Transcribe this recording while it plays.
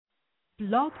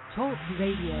Blog Talk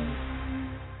Radio.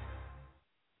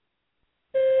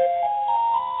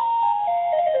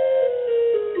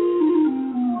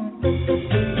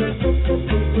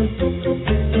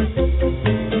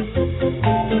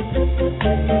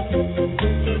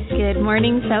 Good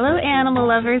morning, fellow animal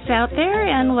lovers out there,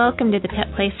 and welcome to the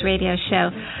Pet Place Radio Show.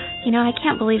 You know, I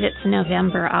can't believe it's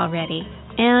November already.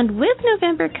 And with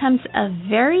November comes a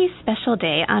very special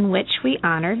day on which we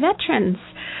honor veterans.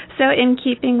 So in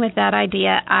keeping with that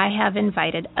idea, I have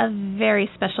invited a very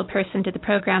special person to the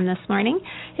program this morning.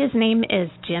 His name is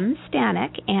Jim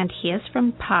Stanek, and he is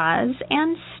from Paws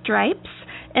and Stripes,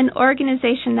 an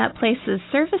organization that places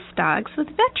service dogs with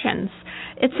veterans.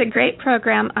 It's a great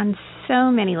program on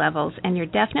so many levels, and you're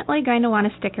definitely going to want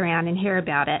to stick around and hear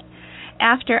about it.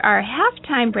 After our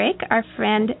halftime break, our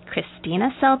friend Christina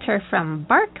Selter from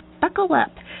Bark Buckle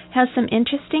Up has some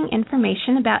interesting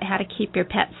information about how to keep your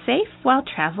pets safe while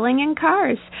traveling in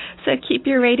cars. So keep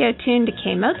your radio tuned to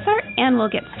KMZT, and we'll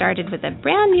get started with a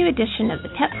brand new edition of The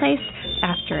Pet Place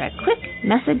after a quick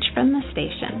message from the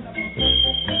station.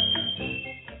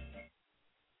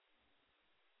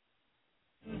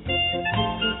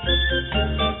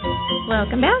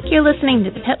 Welcome back. You're listening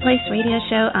to the Pet Place Radio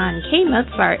Show on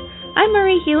KMZT. I'm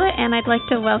Marie Hulett, and I'd like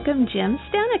to welcome Jim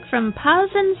Stanek from Paws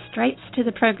and Stripes to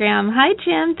the program. Hi,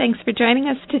 Jim. Thanks for joining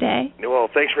us today. Well,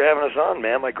 thanks for having us on,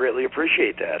 ma'am. I greatly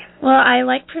appreciate that. Well, I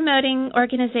like promoting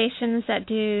organizations that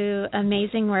do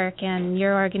amazing work, and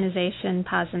your organization,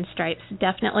 Paws and Stripes,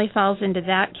 definitely falls into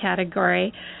that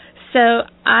category. So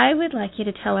I would like you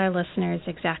to tell our listeners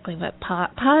exactly what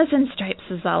Paws and Stripes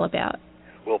is all about.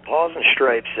 Well, Paws and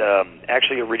Stripes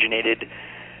actually originated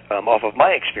off of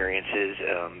my experiences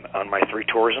on my 3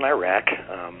 tours in Iraq.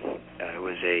 I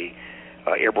was a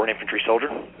airborne infantry soldier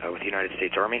with the United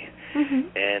States Army.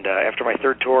 Mm-hmm. And after my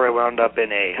 3rd tour, I wound up in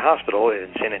a hospital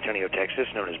in San Antonio, Texas,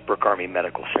 known as Brooke Army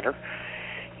Medical Center,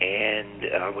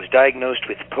 and was diagnosed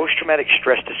with post-traumatic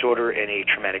stress disorder and a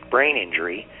traumatic brain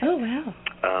injury. Oh, wow.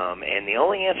 And the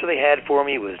only answer they had for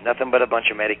me was nothing but a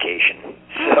bunch of medication.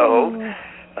 So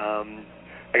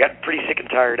I got pretty sick and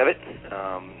tired of it.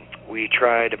 We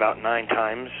tried about 9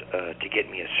 times to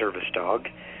get me a service dog,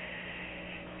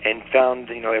 and found,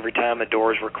 every time the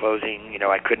doors were closing,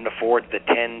 I couldn't afford the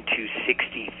 $10,000 to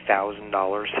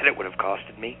 $60,000 that it would have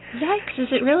costed me. Yikes! Is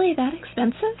it really that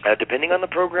expensive? Depending on the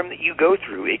program that you go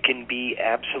through, it can be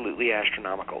absolutely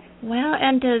astronomical. Wow!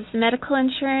 And does medical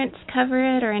insurance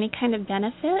cover it, or any kind of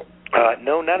benefit?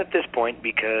 No, not at this point,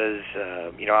 because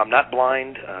I'm not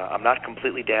blind. I'm not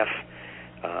completely deaf.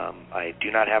 I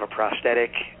do not have a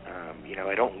prosthetic.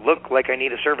 I don't look like I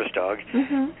need a service dog.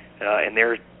 Mm-hmm. And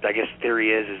their, I guess, theory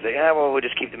is that, we'll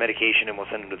just keep the medication and we'll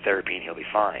send him to therapy and he'll be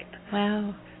fine.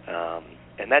 Wow.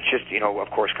 And that's just, of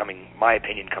course, my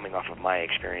opinion coming off of my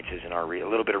experiences and a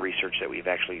little bit of research that we've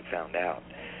actually found out.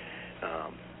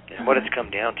 And what it's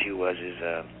come down to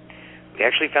we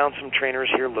actually found some trainers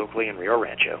here locally in Rio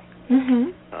Rancho.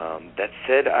 Mm-hmm. That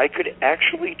said I could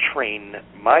actually train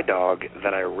my dog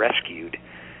that I rescued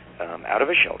out of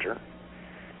a shelter,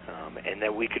 and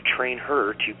that we could train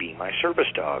her to be my service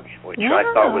dog, which I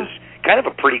thought was kind of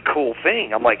a pretty cool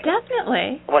thing. I'm like,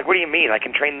 definitely. I'm like, what do you mean? I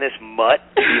can train this mutt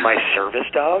to be my service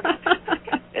dog?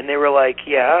 And they were like,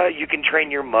 yeah, you can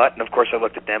train your mutt. And, of course, I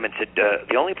looked at them and said,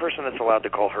 the only person that's allowed to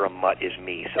call her a mutt is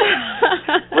me, so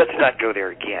let's not go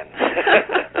there again.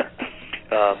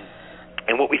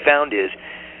 And what we found is,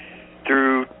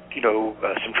 through,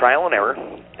 some trial and error,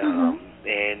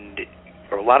 and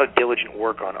a lot of diligent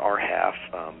work on our half,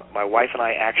 my wife and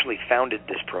I actually founded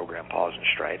this program, Paws and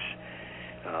Stripes.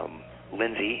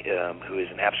 Lindsay, who is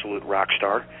an absolute rock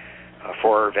star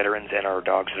for our veterans and our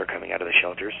dogs that are coming out of the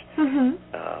shelters. Mm-hmm.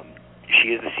 She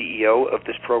is the CEO of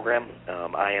this program.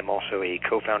 I am also a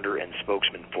co-founder and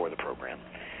spokesman for the program.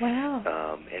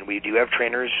 Wow. And we do have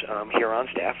trainers here on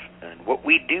staff, and what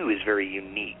we do is very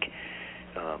unique.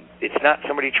 It's not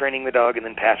somebody training the dog and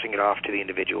then passing it off to the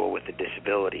individual with the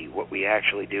disability. What we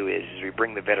actually do is we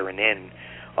bring the veteran in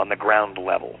on the ground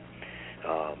level.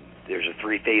 There's a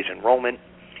 3-phase enrollment.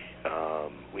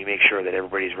 We make sure that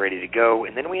everybody's ready to go,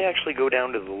 and then we actually go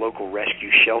down to the local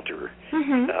rescue shelter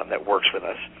that works with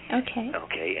us.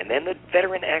 Okay, and then the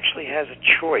veteran actually has a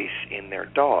choice in their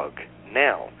dog.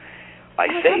 Now, I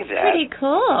say that's that. Pretty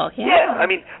cool. Yeah,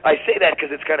 I say that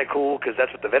because it's kind of cool because that's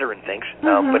what the veteran thinks.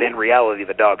 But in reality,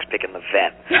 the dog's picking the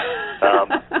vet.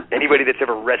 Anybody that's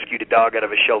ever rescued a dog out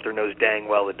of a shelter knows dang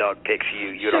well the dog picks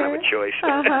you. You don't have a choice.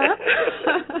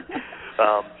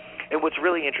 And what's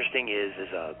really interesting is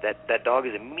that dog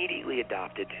is immediately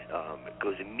adopted,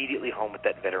 goes immediately home with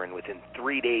that veteran. Within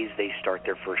 3 days, they start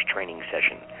their first training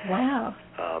session. Wow.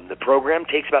 The program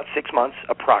takes about 6 months,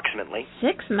 approximately.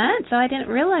 6 months? Oh, I didn't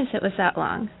realize it was that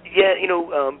long. Yeah,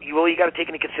 you got to take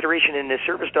into consideration in the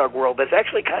service dog world, that's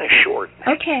actually kind of short.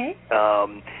 Okay.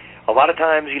 A lot of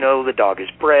times, the dog is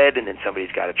bred, and then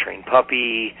somebody's got to train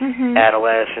puppy,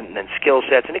 adolescent, and then skill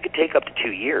sets, and it could take up to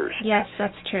 2 years. Yes,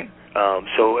 that's true.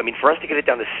 So, for us to get it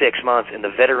down to 6 months, and the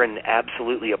veteran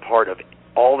absolutely a part of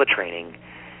all the training,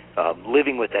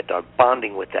 living with that dog,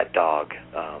 bonding with that dog,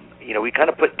 we kind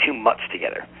of put 2 mutts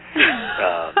together.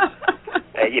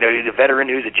 The veteran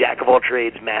who's a jack of all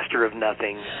trades, master of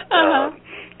nothing,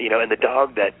 and the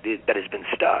dog that has been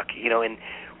stuck. And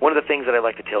one of the things that I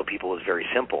like to tell people is very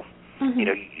simple.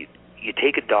 You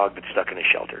take a dog that's stuck in a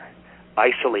shelter,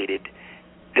 isolated,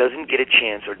 doesn't get a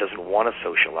chance or doesn't want to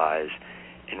socialize,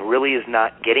 and really is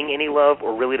not getting any love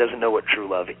or really doesn't know what true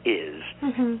love is.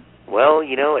 Well,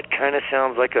 it kind of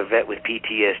sounds like a vet with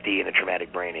PTSD and a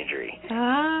traumatic brain injury.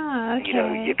 Ah,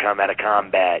 okay. You come out of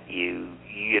combat, you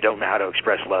don't know how to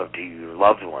express love to your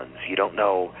loved ones. You don't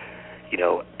know,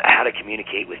 how to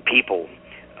communicate with people.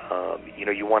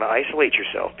 You want to isolate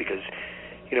yourself because,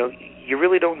 you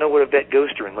really don't know what a vet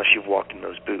goes through unless you've walked in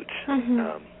those boots.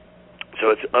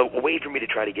 So it's a way for me to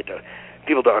try to get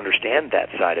people to understand that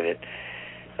side of it.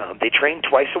 They train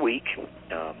twice a week.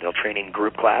 They'll train in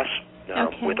group class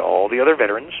with all the other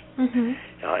veterans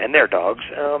and their dogs.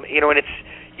 And it's,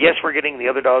 yes, we're getting the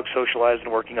other dogs socialized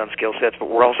and working on skill sets, but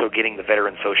we're also getting the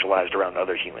veterans socialized around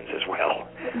other humans as well.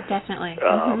 Definitely.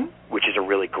 Which is a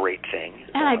really great thing.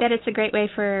 And I bet it's a great way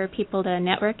for people to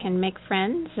network and make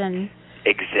friends and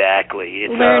exactly.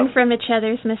 Learn from each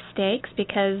other's mistakes,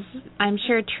 because I'm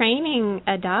sure training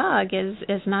a dog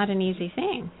is not an easy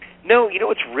thing. No,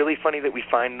 what's really funny that we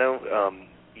find, though,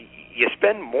 you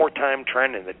spend more time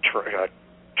training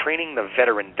the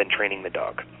veteran than training the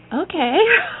dog. Okay.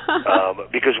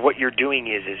 Because what you're doing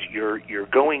is you're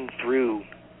going through,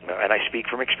 and I speak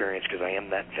from experience because I am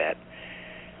that vet,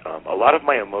 a lot of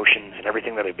my emotions and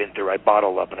everything that I've been through, I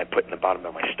bottle up and I put in the bottom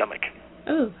of my stomach.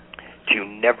 Ooh. I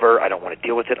don't want to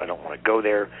deal with it. I don't want to go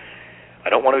there. I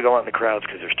don't want to go out in the crowds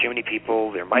because there's too many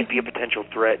people. There might be a potential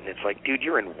threat, and it's like, dude,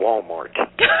 you're in Walmart.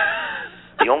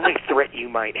 The only threat you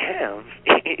might have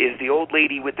is the old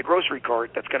lady with the grocery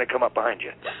cart that's going to come up behind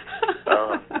you.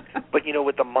 But,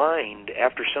 with the mind,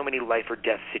 after so many life or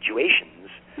death situations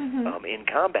in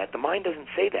combat, the mind doesn't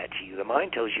say that to you. The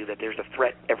mind tells you that there's a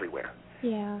threat everywhere.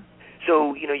 Yeah.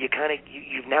 So,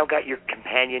 you've now got your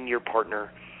companion, your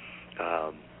partner,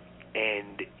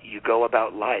 and you go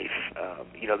about life.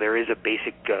 There is a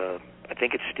basic, I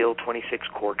think it's still 26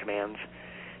 core commands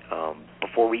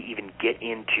before we even get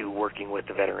into working with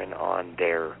the veteran on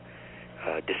their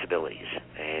disabilities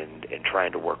and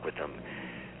trying to work with them.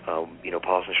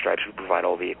 Paws and Stripes, we provide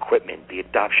all the equipment, the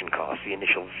adoption costs, the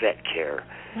initial vet care,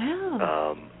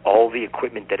 all the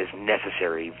equipment that is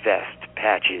necessary, vest,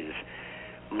 patches,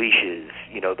 leashes,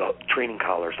 the training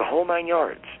collars, the whole 9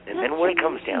 yards. And then what it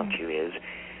comes down to is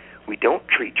we don't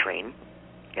treat train.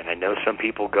 And I know some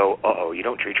people go, you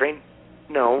don't treat train?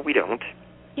 No, we don't.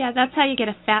 Yeah, that's how you get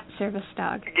a fat service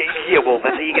dog. Yeah, well,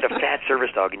 that's how you get a fat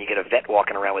service dog, and you get a vet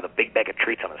walking around with a big bag of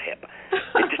treats on his hip.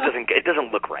 It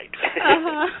doesn't look right.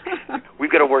 We've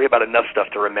got to worry about enough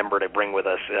stuff to remember to bring with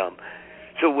us.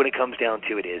 So when it comes down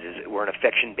to it is we're an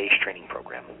affection-based training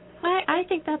program. I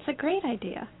think that's a great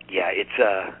idea. Yeah, it's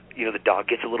the dog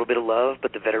gets a little bit of love,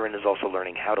 but the veteran is also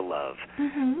learning how to love.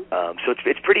 So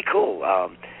it's pretty cool.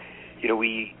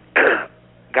 We've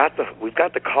got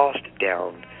the cost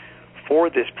down for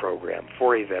this program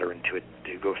for a veteran to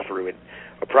go through it,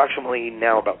 approximately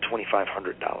now about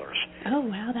 $2,500. Oh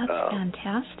wow, that's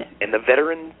fantastic! And the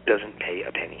veteran doesn't pay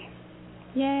a penny.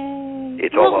 Yay!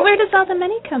 It's where does all the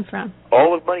money come from?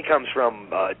 All the money comes from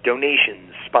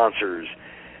donations, sponsors.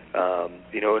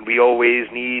 And we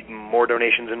always need more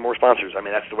donations and more sponsors. I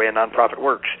mean, that's the way a nonprofit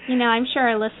works. I'm sure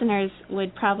our listeners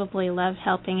would probably love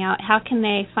helping out. How can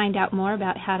they find out more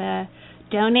about how to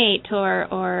donate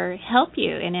or help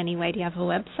you in any way? Do you have a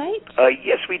website?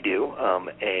 Yes, we do.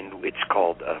 And it's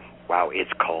called, wow,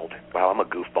 I'm a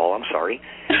goofball, I'm sorry.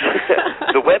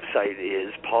 The website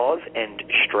is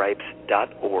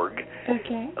pawsandstripes.org.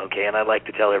 Okay, and I like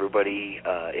to tell everybody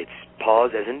it's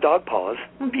paws as in dog paws,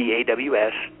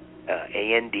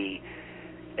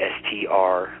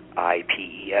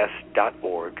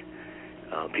 PAWSANDSTRIPES.org.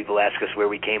 People ask us where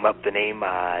we came up the name.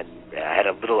 I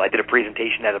did a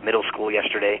presentation at a middle school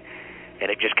yesterday, and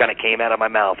it just kind of came out of my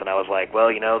mouth, and I was like, well,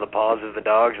 the paws is the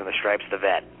dogs and the stripes the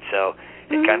vet. So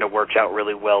It kind of works out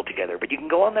really well together. But you can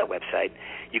go on that website.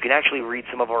 You can actually read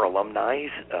some of our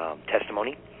alumni's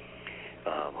testimony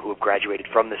who have graduated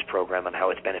from this program on how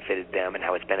it's benefited them and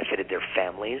how it's benefited their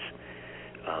families.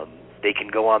 They can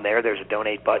go on there. There's a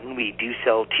donate button. We do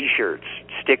sell T-shirts,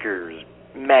 stickers,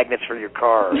 magnets for your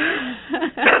car.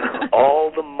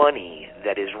 All the money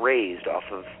that is raised off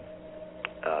of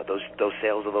those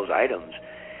sales of those items,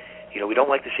 we don't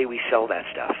like to say we sell that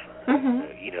stuff.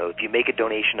 If you make a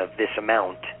donation of this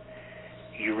amount,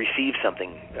 you receive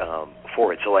something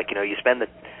for it. So, you spend the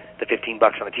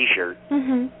 $15 on a T-shirt.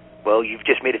 Well, you've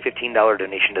just made a $15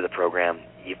 donation to the program.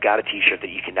 You've got a T-shirt that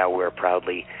you can now wear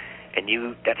proudly, and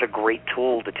that's a great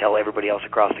tool to tell everybody else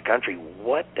across the country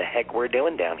what the heck we're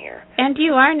doing down here. And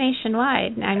you are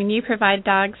nationwide. I mean, you provide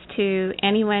dogs to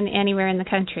anyone, anywhere in the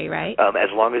country, right?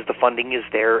 As long as the funding is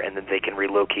there, and then they can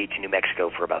relocate to New Mexico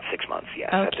for about 6 months, yes,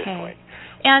 okay. At this point.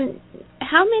 And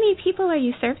how many people are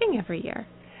you serving every year?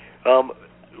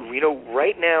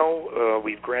 Right now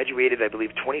we've graduated, I believe,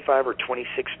 25 or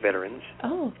 26 veterans.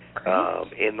 Oh,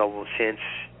 great. Since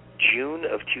June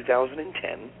of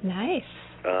 2010. Nice.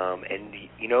 And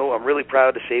I'm really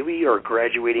proud to say we are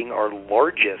graduating our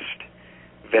largest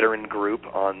veteran group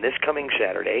on this coming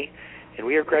Saturday, and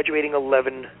we are graduating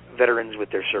 11 veterans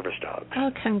with their service dogs.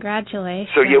 Oh, congratulations.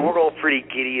 So, yeah, we're all pretty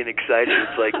giddy and excited.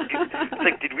 It's like,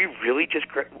 did we really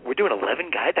we're doing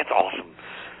 11 guys? That's awesome.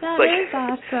 That is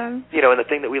awesome. And the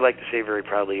thing that we like to say very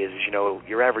proudly is,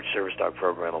 your average service dog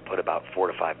program will put about 4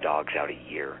 to 5 dogs out a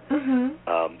year.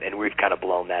 And we've kind of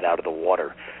blown that out of the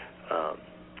water.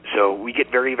 So we get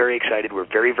very, very excited.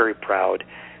 We're very, very proud.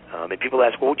 And people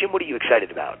ask, well, Jim, what are you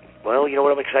excited about? Well,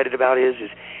 what I'm excited about is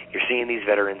you're seeing these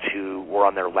veterans who were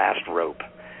on their last rope,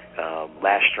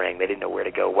 last string. They didn't know where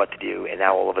to go, what to do, and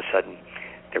now all of a sudden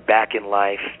they're back in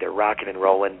life. They're rocking and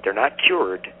rolling. They're not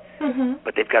cured,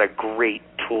 but they've got a great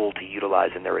tool to utilize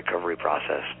in their recovery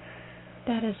process.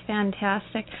 That is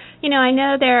fantastic. I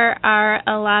know there are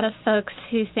a lot of folks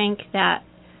who think that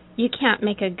you can't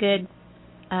make a good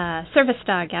service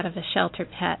dog out of a shelter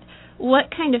pet.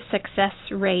 What kind of success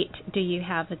rate do you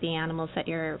have with the animals that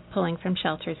you're pulling from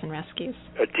shelters and rescues?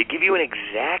 To give you an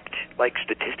exact,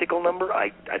 statistical number,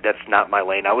 that's not my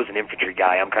lane. I was an infantry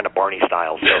guy. I'm kind of Barney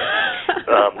style.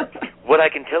 So what I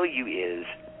can tell you is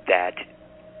that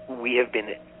we have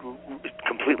been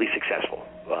completely successful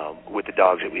with the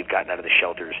dogs that we've gotten out of the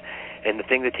shelters. And the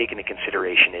thing to take into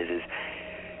consideration is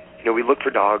we look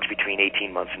for dogs between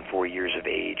 18 months and 4 years of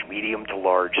age, medium to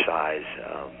large size.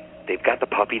 They've got the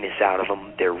puppiness out of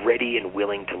them. They're ready and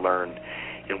willing to learn.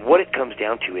 And what it comes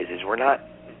down to is we're not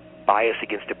biased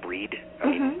against a breed. I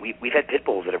mean, we've had pit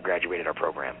bulls that have graduated our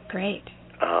program. Great.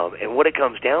 And what it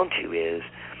comes down to is,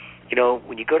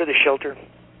 when you go to the shelter,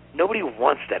 nobody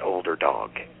wants that older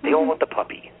dog. They all want the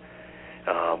puppy.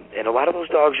 And a lot of those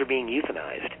dogs are being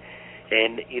euthanized.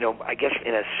 And, I guess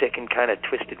in a sick and kind of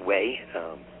twisted way,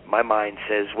 my mind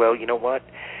says, well, you know what?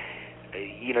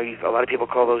 A lot of people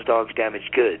call those dogs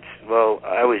damaged goods. Well,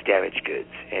 I was damaged goods,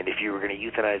 and if you were going to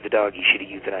euthanize the dog, you should have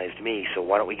euthanized me, so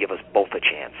why don't we give us both a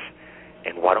chance,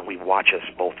 and why don't we watch us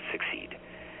both succeed?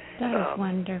 That is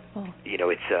wonderful.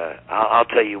 I'll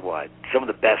tell you what, some of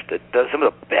the best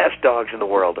dogs in the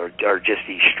world are just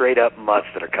these straight up mutts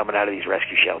that are coming out of these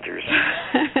rescue shelters.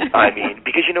 I mean,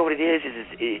 because you know what it is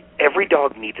every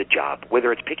dog needs a job,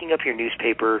 whether it's picking up your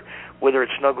newspaper, whether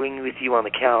it's snuggling with you on the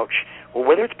couch, or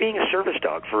whether it's being a service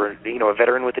dog for a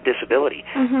veteran with a disability.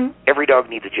 Every dog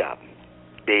needs a job.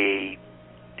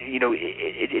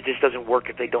 It just doesn't work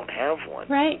if they don't have one.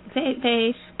 Right.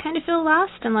 They kind of feel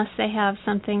lost unless they have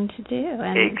something to do.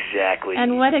 And, exactly.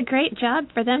 And what a great job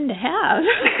for them to have.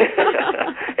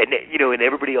 And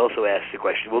everybody also asks the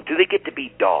question, well, do they get to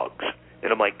be dogs?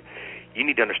 And I'm like, you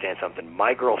need to understand something.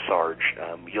 My girl, Sarge,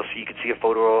 you can see a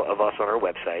photo of us on our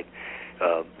website.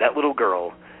 That little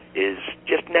girl is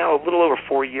just now a little over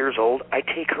 4 years old. I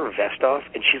take her vest off,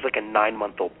 and she's like a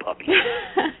 9-month-old puppy.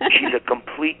 She's a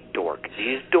complete dork.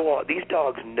 These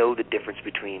dogs know the difference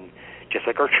between, just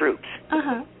like our troops,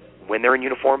 when they're in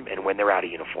uniform and when they're out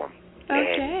of uniform.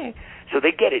 Okay. And so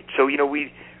they get it. So,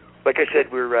 we, like I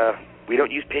said, we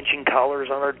don't use pinching collars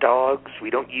on our dogs. We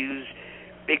don't use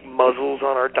big muzzles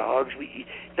on our dogs.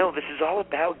 No, this is all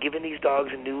about giving these dogs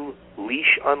a new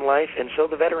leash on life, and so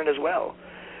the veteran as well.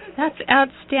 That's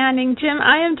outstanding. Jim,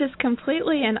 I am just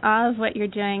completely in awe of what you're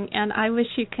doing, and I wish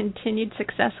you continued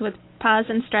success with Paws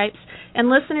and Stripes. And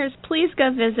listeners, please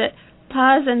go visit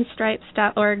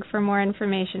pawsandstripes.org for more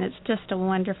information. It's just a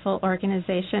wonderful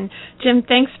organization. Jim,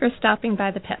 thanks for stopping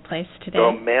by the Pet Place today.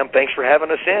 Oh, ma'am, thanks for having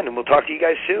us in, and we'll talk to you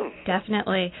guys soon.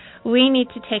 Definitely. We need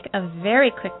to take a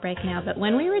very quick break now, but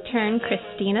when we return,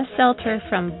 Christina Selter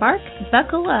from Bark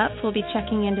Buckle Up will be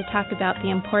checking in to talk about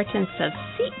the importance of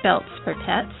seat belts for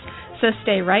pets. So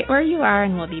stay right where you are,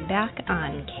 and we'll be back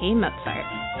on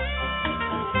KMZT.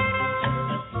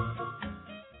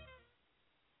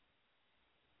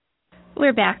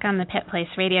 We're back on the Pet Place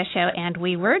Radio Show, and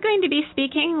we were going to be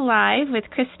speaking live with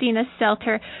Christina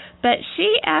Selter, but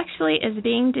she actually is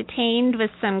being detained with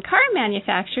some car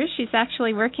manufacturers. She's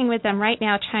actually working with them right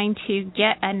now trying to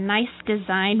get a nice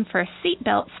design for seat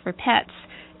belts for pets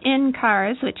in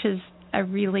cars, which is a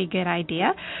really good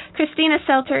idea. Christina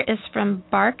Selter is from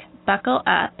Bark Buckle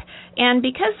Up, and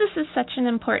because this is such an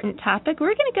important topic,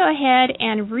 we're going to go ahead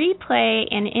and replay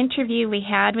an interview we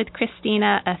had with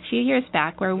Christina a few years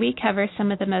back where we cover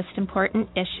some of the most important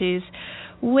issues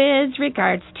with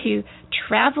regards to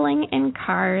traveling in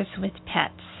cars with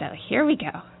pets. So here we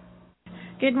go.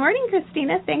 Good morning,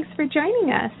 Christina. Thanks for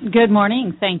joining us. Good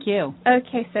morning. Thank you.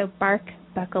 Okay, so Bark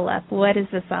Buckle Up, what is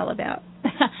this all about?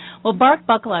 Well, Bark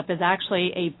Buckle Up is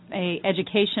actually a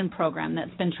education program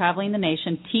that's been traveling the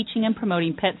nation teaching and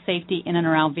promoting pet safety in and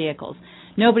around vehicles.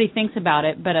 Nobody thinks about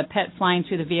it, but a pet flying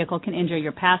through the vehicle can injure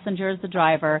your passengers, the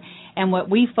driver, and what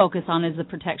we focus on is the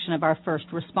protection of our first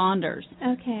responders.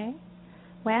 Okay.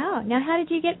 Wow. Now, how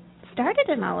did you get started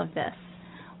in all of this?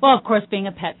 Well, of course, being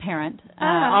a pet parent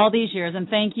all these years, and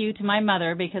thank you to my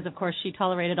mother because, of course, she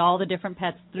tolerated all the different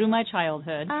pets through my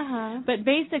childhood. But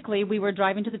basically, we were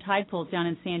driving to the tide pools down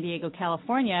in San Diego,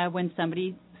 California, when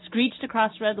somebody screeched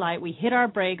across red light. We hit our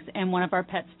brakes, and one of our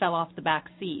pets fell off the back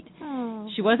seat. Oh.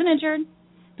 She wasn't injured,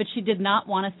 but she did not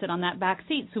want to sit on that back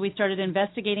seat. So we started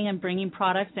investigating and bringing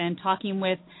products and talking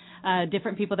with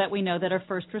different people that we know that are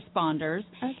first responders,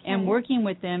 and working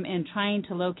with them and trying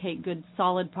to locate good,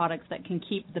 solid products that can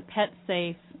keep the pet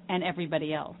safe and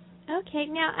everybody else. Okay.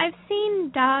 Now, I've seen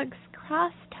dogs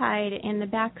cross-tied in the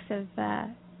backs of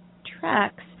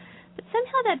trucks, but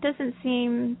somehow that doesn't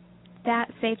seem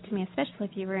that safe to me, especially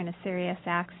if you were in a serious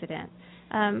accident.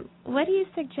 What do you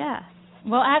suggest?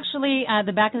 Well, actually,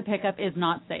 the back of the pickup is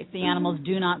not safe. The animals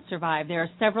do not survive. There are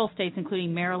several states,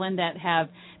 including Maryland, that have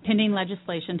pending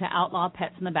legislation to outlaw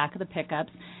pets in the back of the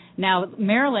pickups. Now,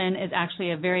 Maryland is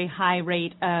actually a very high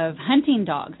rate of hunting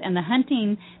dogs, and the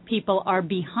hunting people are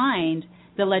behind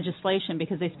the legislation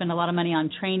because they spend a lot of money on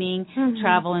training,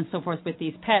 travel, and so forth with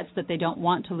these pets that they don't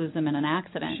want to lose them in an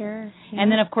accident. Sure. Yeah.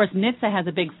 And then, of course, NHTSA has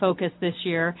a big focus this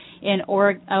year in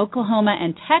Oklahoma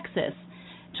and Texas,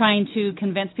 trying to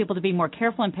convince people to be more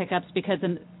careful in pickups because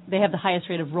they have the highest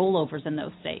rate of rollovers in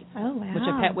those states. Oh, wow. Which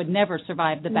a pet would never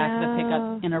survive the back of a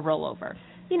pickup in a rollover.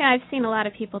 You know, I've seen a lot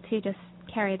of people, too, just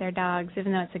carry their dogs,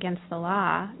 even though it's against the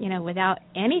law, you know, without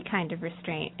any kind of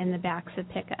restraint in the backs of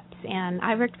pickups. And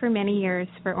I worked for many years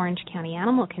for Orange County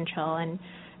Animal Control and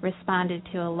responded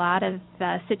to a lot of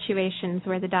situations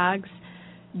where the dogs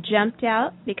jumped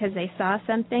out because they saw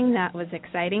something that was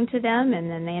exciting to them, and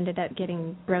then they ended up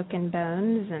getting broken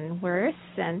bones and worse,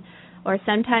 or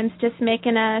sometimes just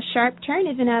making a sharp turn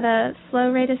even at a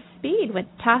slow rate of speed would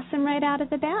toss them right out of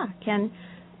the back. And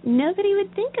nobody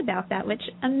would think about that, which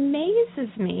amazes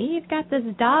me. You've got this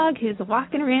dog who's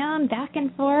walking around back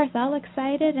and forth all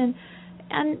excited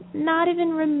and not even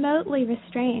remotely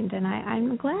restrained, and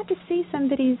I'm glad to see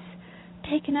somebody's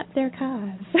taken up their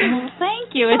cause. Well,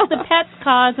 thank you. It's the pet's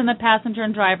cause and the passenger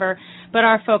and driver, but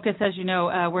our focus, as you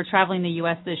know, we're traveling the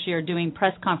U.S. this year doing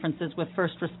press conferences with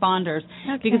first responders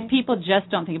because people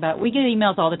just don't think about it. We get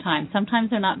emails all the time.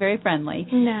 Sometimes they're not very friendly.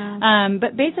 No.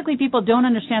 But basically people don't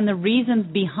understand the reasons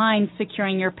behind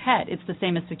securing your pet. It's the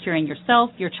same as securing yourself,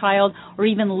 your child, or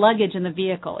even luggage in the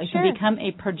vehicle. It can become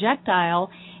a projectile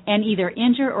and either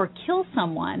injure or kill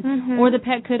someone, or the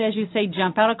pet could, as you say,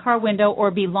 jump out a car window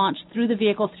or be launched through the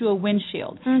vehicle through a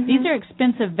windshield. These are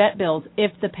expensive vet bills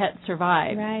if the pet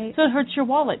survives. Right. So it hurts your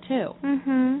wallet, too.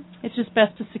 It's just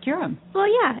best to secure them. Well,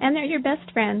 yeah, and they're your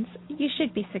best friends. You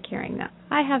should be securing them.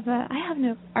 I have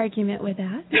no argument with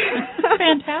that.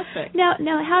 Fantastic. Now,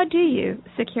 how do you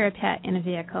secure a pet in a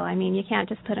vehicle? I mean, you can't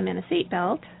just put them in a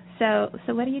seatbelt. So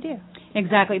what do you do?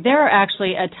 Exactly. There are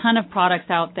actually a ton of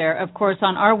products out there. Of course,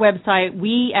 on our website,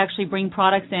 we actually bring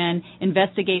products in,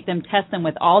 investigate them, test them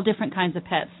with all different kinds of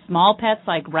pets. Small pets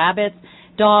like rabbits,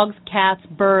 dogs, cats,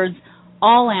 birds.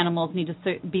 All animals need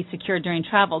to be secured during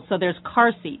travel. So there's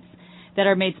car seats. that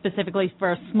are made specifically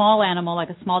for a small animal, like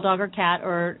a small dog or cat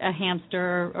or a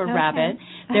hamster or rabbit.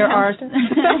 There are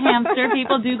hamster.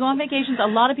 People do go on vacations. A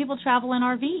lot of people travel in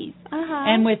RVs.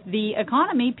 And with the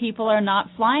economy, people are not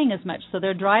flying as much, so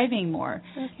they're driving more.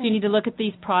 So you need to look at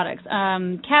these products.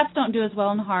 Cats don't do as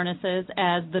well in harnesses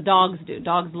as the dogs do.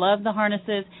 Dogs love the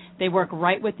harnesses. They work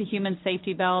right with the human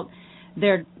safety belt.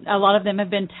 A lot of them have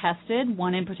been tested.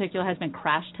 One in particular has been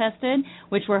crash tested,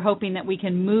 which we're hoping that we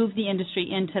can move the industry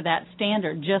into that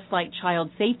standard, just like child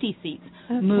safety seats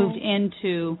moved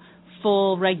into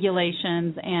full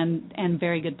regulations and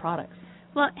very good products.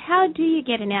 Well, how do you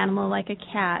get an animal like a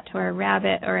cat or a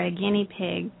rabbit or a guinea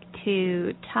pig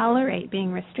to tolerate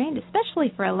being restrained,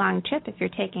 especially for a long trip if you're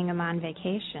taking them on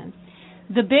vacation?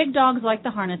 The big dogs like the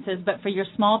harnesses, but for your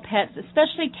small pets,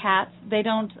 especially cats, they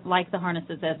don't like the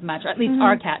harnesses as much. Or at least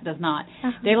our cat does not.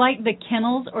 They like the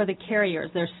kennels or the carriers.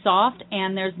 They're soft,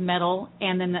 and there's metal,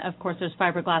 and then, of course, there's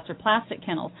fiberglass or plastic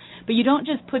kennels. But you don't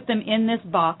just put them in this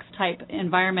box-type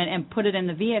environment and put it in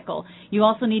the vehicle. You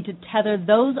also need to tether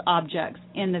those objects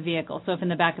in the vehicle. So if in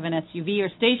the back of an SUV or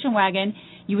station wagon,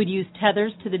 you would use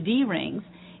tethers to the D-rings.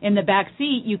 In the back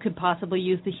seat, you could possibly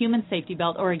use the human safety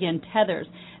belt or, again, tethers.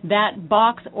 That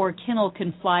box or kennel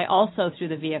can fly also through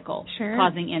the vehicle,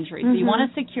 causing injury. So you want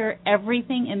to secure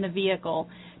everything in the vehicle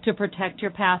to protect your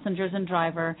passengers and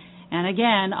driver, and,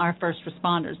 again, our first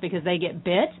responders, because they get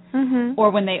bit,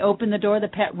 or when they open the door, the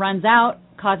pet runs out,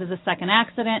 causes a second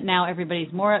accident. Now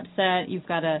everybody's more upset. You've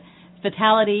got a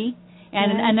fatality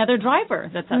and another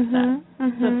driver that's upset.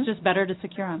 So it's just better to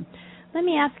secure them. Let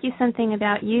me ask you something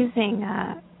about using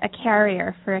a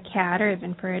carrier for a cat or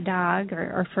even for a dog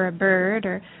or for a bird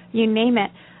or you name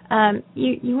it.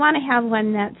 You want to have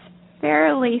one that's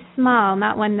fairly small,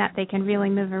 not one that they can really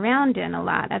move around in a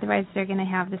lot. Otherwise, they're going to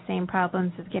have the same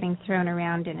problems of getting thrown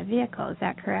around in a vehicle. Is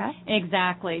that correct?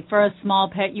 Exactly. For a small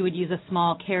pet, you would use a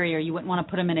small carrier. You wouldn't want to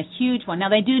put them in a huge one. Now,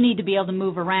 they do need to be able to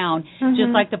move around,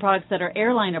 just like the products that are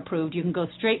airline approved. You can go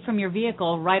straight from your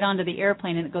vehicle right onto the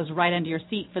airplane, and it goes right under your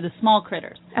seat for the small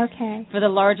critters. Okay. For the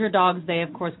larger dogs, they,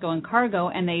 of course, go in cargo,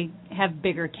 and they have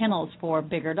bigger kennels for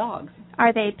bigger dogs.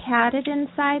 Are they padded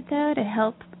inside, though, to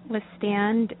help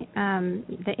withstand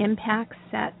the impacts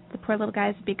that the poor little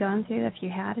guys would be going through if you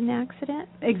had an accident?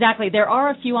 Exactly. There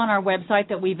are a few on our website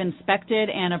that we've inspected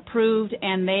and approved,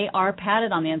 and they are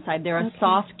padded on the inside. They're a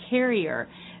soft carrier.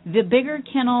 The bigger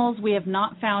kennels, we have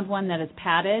not found one that is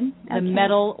padded, the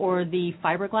metal or the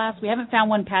fiberglass. We haven't found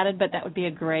one padded, but that would be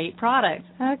a great product.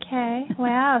 Okay.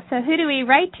 Wow. So who do we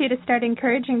write to start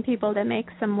encouraging people to make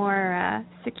some more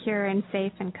secure and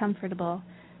safe and comfortable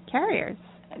carriers?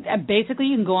 Basically,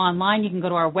 you can go online, you can go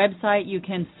to our website, you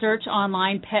can search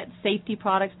online pet safety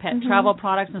products, pet travel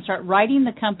products, and start writing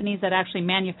the companies that actually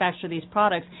manufacture these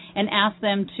products and ask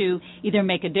them to either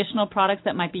make additional products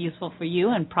that might be useful for you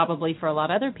and probably for a lot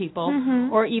of other people,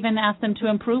 or even ask them to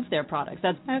improve their products.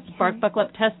 That's Bark Buckle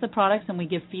Up tests the products, and we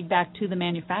give feedback to the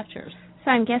manufacturers.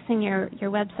 So I'm guessing your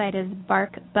website is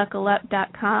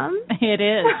barkbuckleup.com? It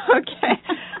is. Okay.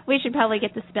 We should probably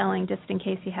get the spelling just in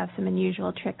case you have some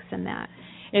unusual tricks in that.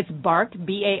 It's Bark,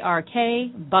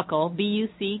 B-A-R-K, Buckle,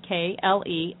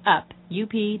 B-U-C-K-L-E, up,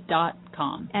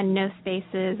 UP.com. And no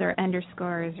spaces or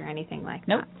underscores or anything like that?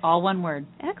 Nope, all one word.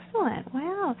 Excellent.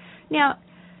 Wow. Now,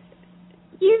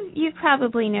 you've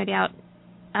probably, no doubt,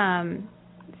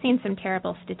 seen some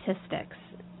terrible statistics.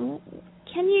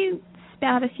 Can you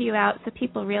spout a few out so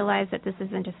people realize that this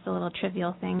isn't just a little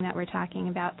trivial thing that we're talking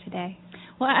about today?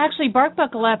 Well, actually, Bark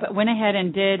Buckle Up went ahead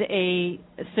and did a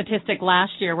statistic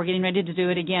last year. We're getting ready to do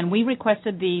it again. We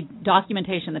requested the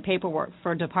documentation, the paperwork,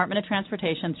 for Department of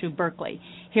Transportation through Berkeley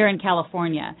here in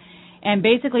California. And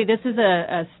basically, this is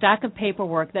a stack of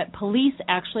paperwork that police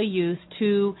actually use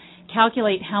to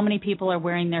calculate how many people are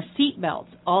wearing their seat belts.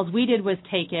 All we did was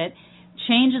take it,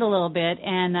 change it a little bit,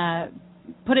 and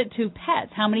put it to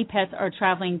pets. How many pets are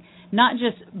traveling, not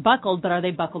just buckled, but are they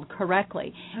buckled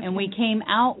correctly? Okay. And we came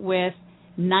out with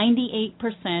 98%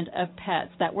 of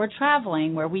pets that were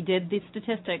traveling, where we did the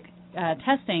statistic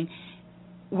testing,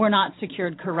 were not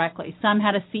secured correctly. Some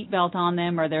had a seat belt on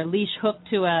them or their leash hooked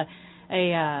to a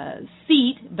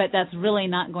seat, but that's really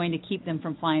not going to keep them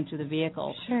from flying through the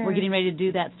vehicle. Sure. We're getting ready to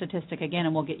do that statistic again,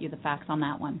 and we'll get you the facts on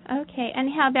that one. Okay. And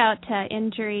how about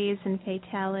injuries and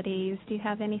fatalities? Do you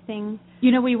have anything?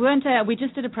 You know, we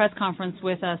just did a press conference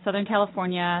with Southern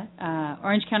California,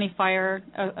 Orange County Fire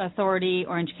Authority,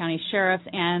 Orange County Sheriffs,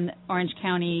 and Orange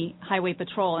County Highway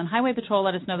Patrol. And Highway Patrol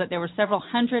let us know that there were several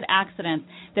hundred accidents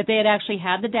that they had actually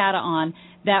had the data on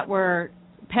that were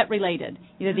pet-related.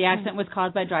 Either the accident was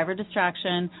caused by driver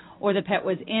distraction or the pet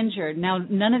was injured. Now,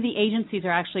 none of the agencies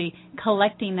are actually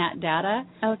collecting that data.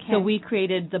 Okay. So we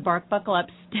created the Bark Buckle Up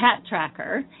Stat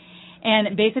Tracker.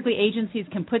 And basically, agencies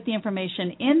can put the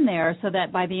information in there so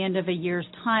that by the end of a year's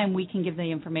time, we can give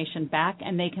the information back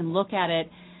and they can look at it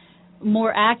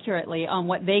more accurately on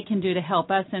what they can do to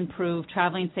help us improve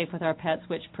traveling safe with our pets,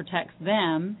 which protects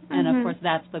them. And, of course,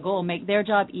 that's the goal, make their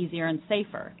job easier and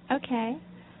safer. Okay.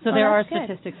 So there are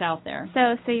statistics out there.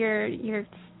 So you're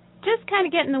just kind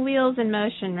of getting the wheels in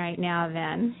motion right now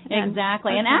then.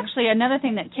 Exactly. And actually, another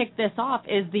thing that kicked this off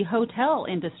is the hotel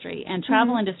industry and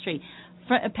travel industry.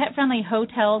 Pet-friendly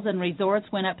hotels and resorts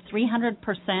went up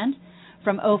 300%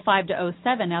 from 05 to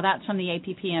 07. Now, that's from the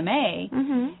APPMA,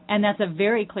 and that's a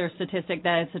very clear statistic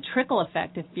that it's a trickle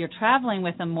effect. If you're traveling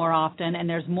with them more often and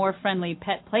there's more friendly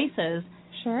pet places,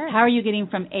 how are you getting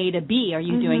from A to B? Are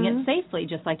you doing it safely,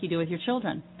 just like you do with your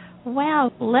children?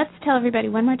 Wow. Let's tell everybody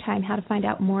one more time how to find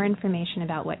out more information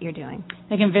about what you're doing.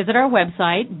 They can visit our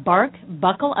website,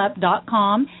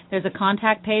 barkbuckleup.com. There's a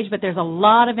contact page, but there's a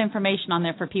lot of information on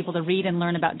there for people to read and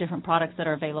learn about different products that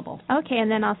are available. Okay,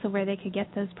 and then also where they could get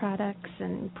those products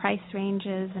and price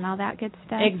ranges and all that good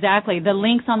stuff? Exactly. The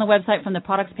links on the website from the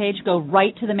products page go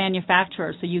right to the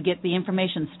manufacturer, so you get the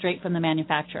information straight from the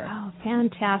manufacturer. Oh,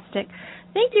 fantastic.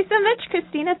 Thank you so much,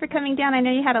 Christina, for coming down. I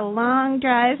know you had a long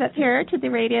drive up here to the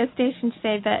radio station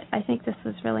today, but I think this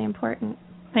was really important.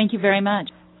 Thank you very much.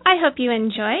 I hope you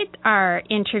enjoyed our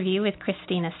interview with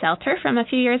Christina Selter from a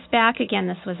few years back. Again,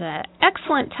 this was an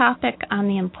excellent topic on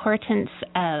the importance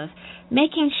of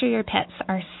making sure your pets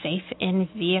are safe in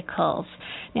vehicles.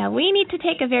 Now, we need to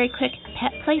take a very quick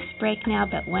Pet Place break now,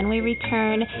 but when we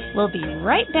return, we'll be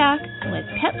right back with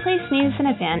Pet Place news and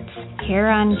events here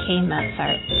on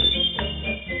KMZT.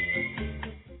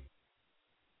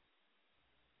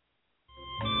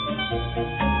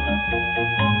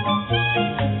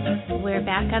 We're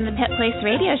back on the Pet Place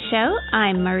Radio Show.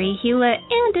 I'm Marie Hulett,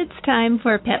 and it's time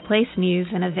for Pet Place news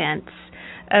and events.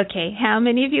 Okay, how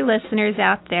many of you listeners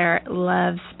out there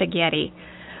love spaghetti?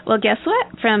 Well, guess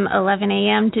what? From 11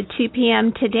 a.m. to 2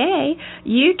 p.m. today,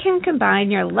 you can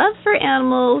combine your love for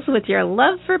animals with your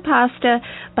love for pasta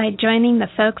by joining the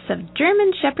folks of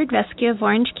German Shepherd Rescue of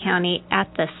Orange County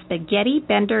at the Spaghetti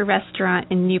Bender Restaurant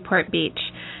in Newport Beach.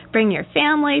 Bring your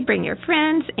family, bring your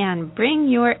friends, and bring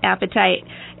your appetite.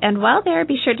 And while there,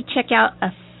 be sure to check out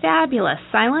a fabulous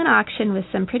silent auction with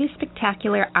some pretty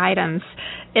spectacular items.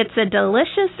 It's a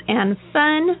delicious and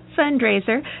fun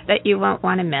fundraiser that you won't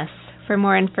want to miss. For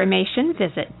more information,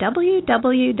 visit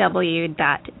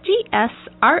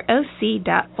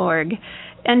www.gsroc.org.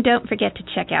 And don't forget to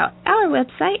check out our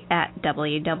website at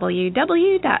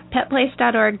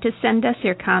www.petplace.org to send us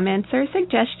your comments or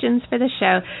suggestions for the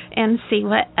show and see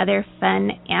what other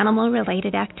fun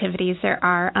animal-related activities there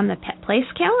are on the Pet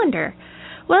Place calendar.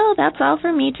 Well, that's all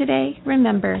for me today.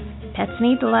 Remember, pets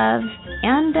need love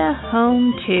and a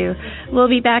home, too. We'll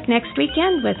be back next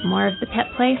weekend with more of the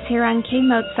Pet Place here on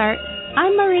KMZT.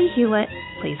 I'm Marie Hulett.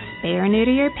 Please spay or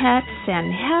neuter your pets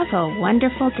and have a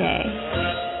wonderful day.